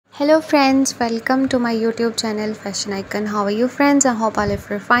Hello friends, welcome to my YouTube channel Fashion Icon. How are you friends? I hope all of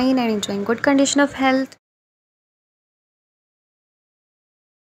you are fine and enjoying good condition of health.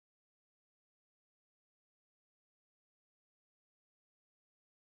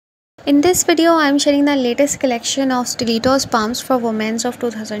 In this video, I am sharing the latest collection of Stilettos pumps for women of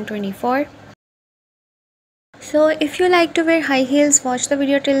 2024. So if you like to wear high heels, watch the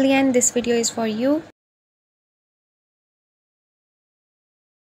video till the end. This video is for you.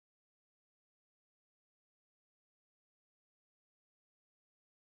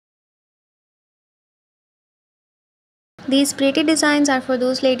 These pretty designs are for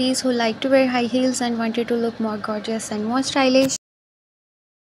those ladies who like to wear high heels and wanted to look more gorgeous and more stylish.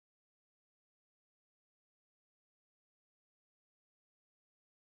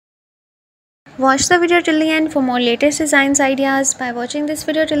 Watch the video till the end for more latest designs ideas. By watching this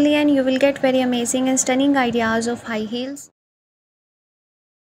video till the end, you will get very amazing and stunning ideas of high heels.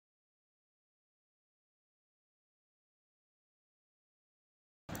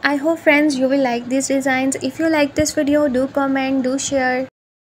 I hope friends you will like these designs. If you like this video, do comment, do share.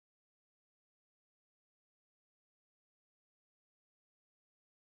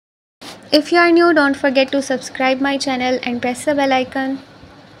 If you are new, don't forget to subscribe my channel and press the bell icon.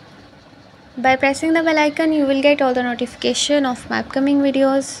 By pressing the bell icon, you will get all the notification of my upcoming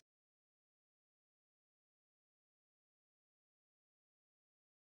videos.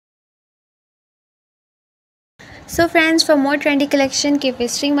 So friends, for more trendy collection, keep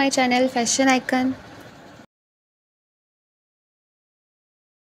visiting my channel Fashion Icon.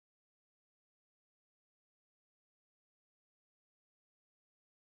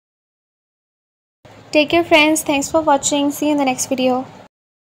 Take care friends. Thanks for watching. See you in the next video.